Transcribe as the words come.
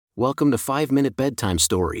Welcome to 5-Minute Bedtime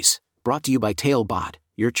Stories, brought to you by Talebot,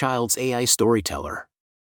 your child's AI storyteller.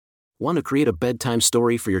 Want to create a bedtime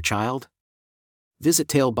story for your child? Visit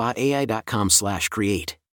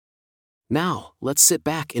talebotai.com/create. Now, let's sit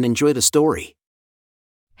back and enjoy the story.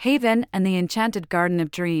 Haven and the Enchanted Garden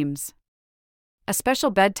of Dreams. A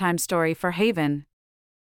special bedtime story for Haven.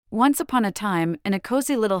 Once upon a time, in a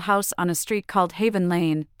cozy little house on a street called Haven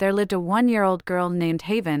Lane, there lived a 1-year-old girl named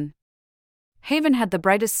Haven. Haven had the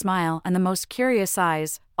brightest smile and the most curious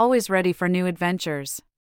eyes, always ready for new adventures.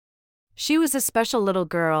 She was a special little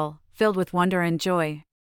girl, filled with wonder and joy.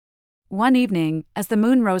 One evening, as the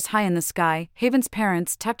moon rose high in the sky, Haven's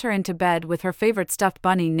parents tucked her into bed with her favorite stuffed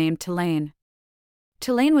bunny named Tulane.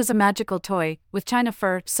 Tulane was a magical toy, with china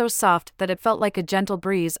fur so soft that it felt like a gentle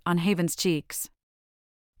breeze on Haven's cheeks.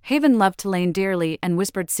 Haven loved Tulane dearly and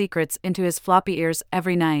whispered secrets into his floppy ears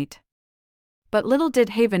every night. But little did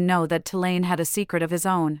Haven know that Tulane had a secret of his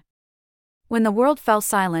own. When the world fell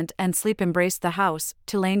silent and sleep embraced the house,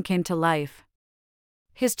 Tulane came to life.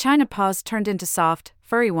 His china paws turned into soft,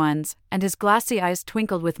 furry ones, and his glassy eyes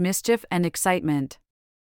twinkled with mischief and excitement.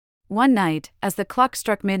 One night, as the clock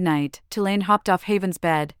struck midnight, Tulane hopped off Haven's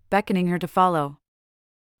bed, beckoning her to follow.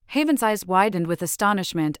 Haven's eyes widened with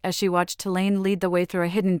astonishment as she watched Tulane lead the way through a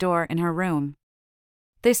hidden door in her room.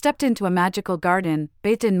 They stepped into a magical garden,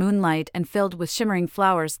 bathed in moonlight and filled with shimmering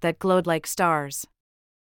flowers that glowed like stars.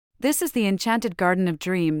 "This is the Enchanted Garden of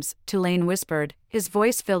Dreams," Tulane whispered, his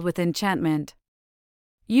voice filled with enchantment.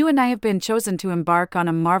 "You and I have been chosen to embark on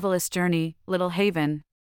a marvelous journey, little Haven."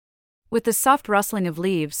 With the soft rustling of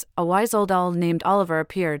leaves, a wise old owl named Oliver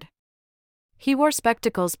appeared. He wore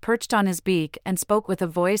spectacles perched on his beak and spoke with a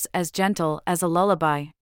voice as gentle as a lullaby.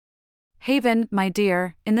 "Haven, my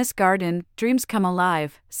dear, in this garden, dreams come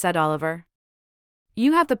alive," said Oliver.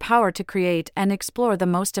 "You have the power to create and explore the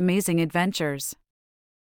most amazing adventures."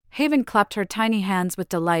 Haven clapped her tiny hands with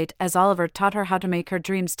delight as Oliver taught her how to make her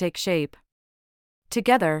dreams take shape.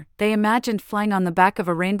 Together, they imagined flying on the back of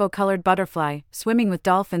a rainbow-colored butterfly, swimming with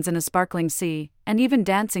dolphins in a sparkling sea, and even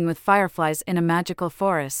dancing with fireflies in a magical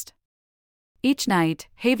forest. Each night,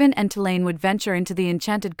 Haven and Tulane would venture into the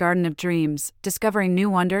Enchanted Garden of Dreams, discovering new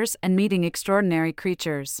wonders and meeting extraordinary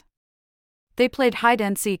creatures. They played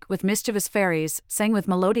hide-and-seek with mischievous fairies, sang with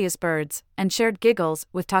melodious birds, and shared giggles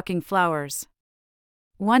with talking flowers.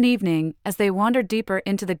 One evening, as they wandered deeper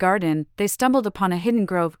into the garden, they stumbled upon a hidden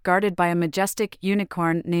grove guarded by a majestic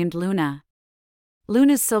unicorn named Luna.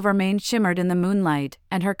 Luna's silver mane shimmered in the moonlight,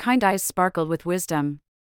 and her kind eyes sparkled with wisdom.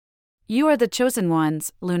 "You are the chosen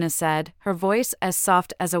ones," Luna said, her voice as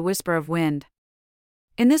soft as a whisper of wind.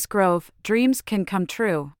 "In this grove, dreams can come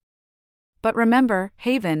true. But remember,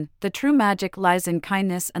 Haven, the true magic lies in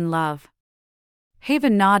kindness and love."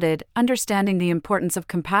 Haven nodded, understanding the importance of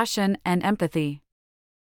compassion and empathy.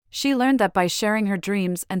 She learned that by sharing her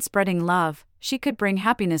dreams and spreading love, she could bring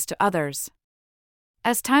happiness to others.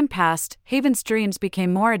 As time passed, Haven's dreams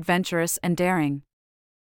became more adventurous and daring.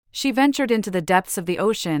 She ventured into the depths of the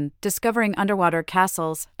ocean, discovering underwater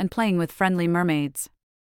castles and playing with friendly mermaids.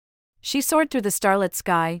 She soared through the starlit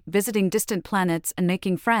sky, visiting distant planets and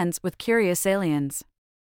making friends with curious aliens.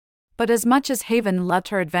 But as much as Haven loved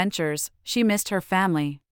her adventures, she missed her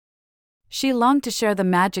family. She longed to share the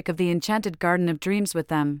magic of the Enchanted Garden of Dreams with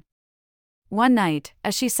them. One night,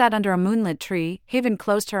 as she sat under a moonlit tree, Haven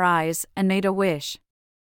closed her eyes and made a wish.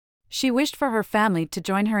 She wished for her family to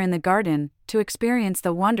join her in the garden, to experience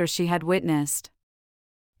the wonders she had witnessed.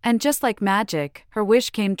 And just like magic, her wish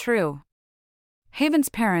came true. Haven's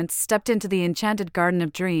parents stepped into the Enchanted Garden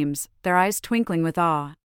of Dreams, their eyes twinkling with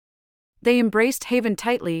awe. They embraced Haven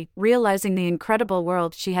tightly, realizing the incredible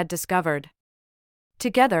world she had discovered.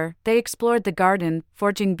 Together, they explored the garden,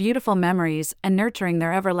 forging beautiful memories and nurturing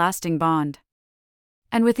their everlasting bond.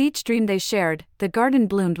 And with each dream they shared, the garden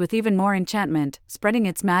bloomed with even more enchantment, spreading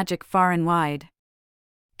its magic far and wide.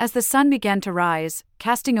 As the sun began to rise,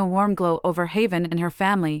 casting a warm glow over Haven and her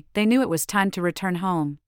family, they knew it was time to return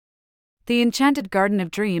home. The Enchanted Garden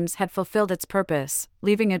of Dreams had fulfilled its purpose,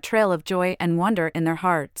 leaving a trail of joy and wonder in their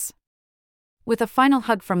hearts. With a final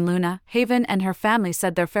hug from Luna, Haven and her family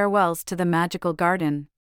said their farewells to the magical garden.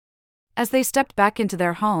 As they stepped back into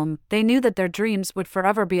their home, they knew that their dreams would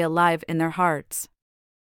forever be alive in their hearts.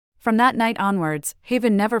 From that night onwards,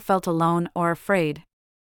 Haven never felt alone or afraid.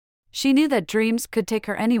 She knew that dreams could take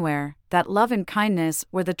her anywhere, that love and kindness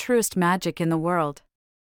were the truest magic in the world.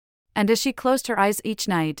 And as she closed her eyes each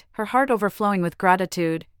night, her heart overflowing with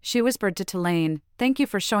gratitude, she whispered to Tulane, "Thank you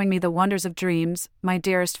for showing me the wonders of dreams, my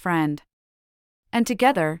dearest friend." And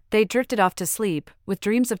together, they drifted off to sleep, with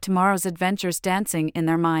dreams of tomorrow's adventures dancing in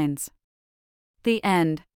their minds. The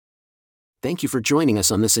end. Thank you for joining us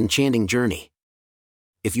on this enchanting journey.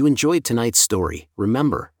 If you enjoyed tonight's story,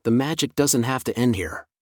 remember, the magic doesn't have to end here.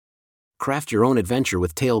 Craft your own adventure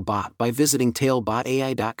with Talebot by visiting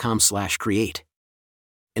talebotai.com/create.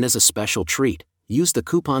 And as a special treat, use the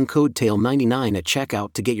coupon code TALE99 at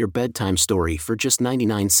checkout to get your bedtime story for just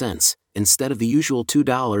 99 cents, instead of the usual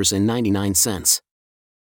 $2.99.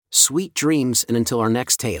 Sweet dreams, and until our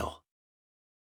next tale.